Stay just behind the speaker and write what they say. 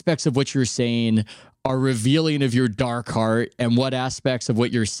aspects of what you're saying are revealing of your dark heart, and what aspects of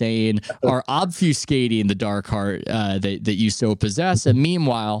what you're saying are obfuscating the dark heart that you so possess. And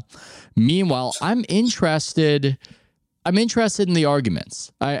meanwhile, I'm interested in the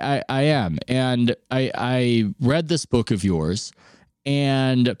arguments. I am, and I read this book of yours,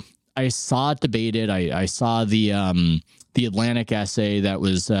 and I saw it debated. I saw the Atlantic essay that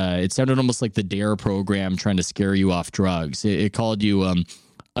was it sounded almost like the DARE program trying to scare you off drugs. It called you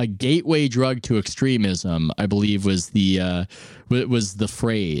a gateway drug to extremism, I believe was the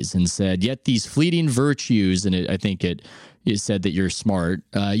phrase, and said, yet these fleeting virtues, and I think it said that you're smart,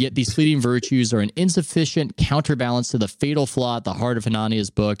 yet these fleeting virtues are an insufficient counterbalance to the fatal flaw at the heart of Hanania's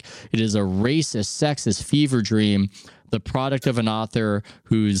book. It is a racist, sexist fever dream, the product of an author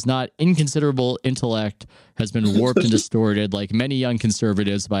whose not inconsiderable intellect has been warped and distorted, like many young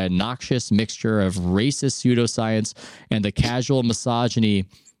conservatives, by a noxious mixture of racist pseudoscience and the casual misogyny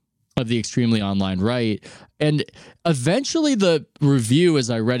of the extremely online right. And eventually the review, as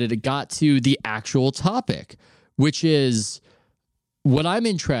I read it, it got to the actual topic, which is what I'm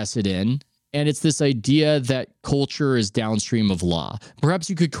interested in. And it's this idea that culture is downstream of law. Perhaps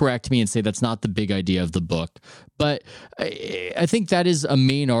you could correct me and say that's not the big idea of the book, but I think that is a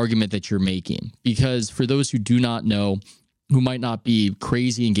main argument that you're making, because for those who do not know, who might not be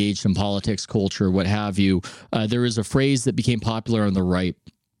crazy engaged in politics, culture, what have you, there is a phrase that became popular on the right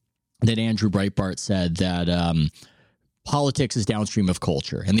that Andrew Breitbart said, that politics is downstream of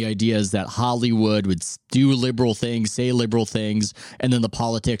culture. And the idea is that Hollywood would do liberal things, say liberal things, and then the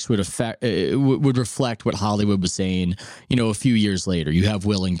politics would reflect what Hollywood was saying, a few years later. You have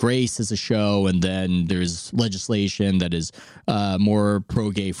Will and Grace as a show, and then there's legislation that is more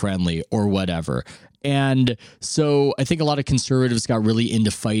pro-gay friendly or whatever. And so I think a lot of conservatives got really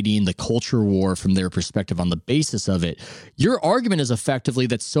into fighting the culture war from their perspective on the basis of it. Your argument is effectively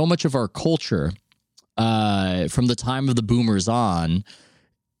that so much of our culture, from the time of the boomers on,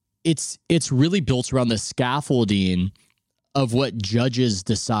 it's really built around the scaffolding of what judges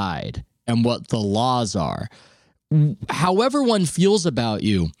decide and what the laws are. However one feels about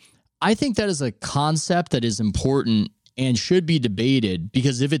you, I think that is a concept that is important and should be debated,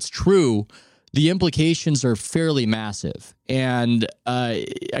 because if it's true, the implications are fairly massive. And I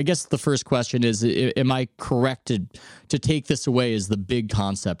guess the first question is, am I correct to take this away as the big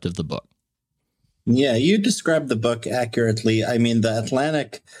concept of the book? Yeah, you described the book accurately. I mean, the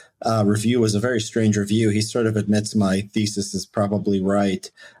Atlantic review was a very strange review. He sort of admits my thesis is probably right.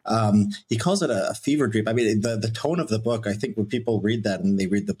 He calls it a fever dream. I mean, the tone of the book, I think when people read that and they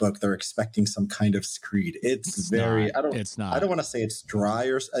read the book, they're expecting some kind of screed. It's very, not. It's not. I don't want to say it's dry,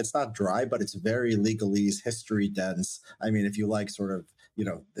 or it's not dry, but it's very legalese, history dense. I mean, if you like sort of,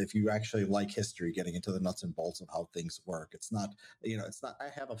 if you actually like history, getting into the nuts and bolts of how things work, it's not, I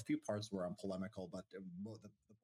have a few parts where I'm polemical, but the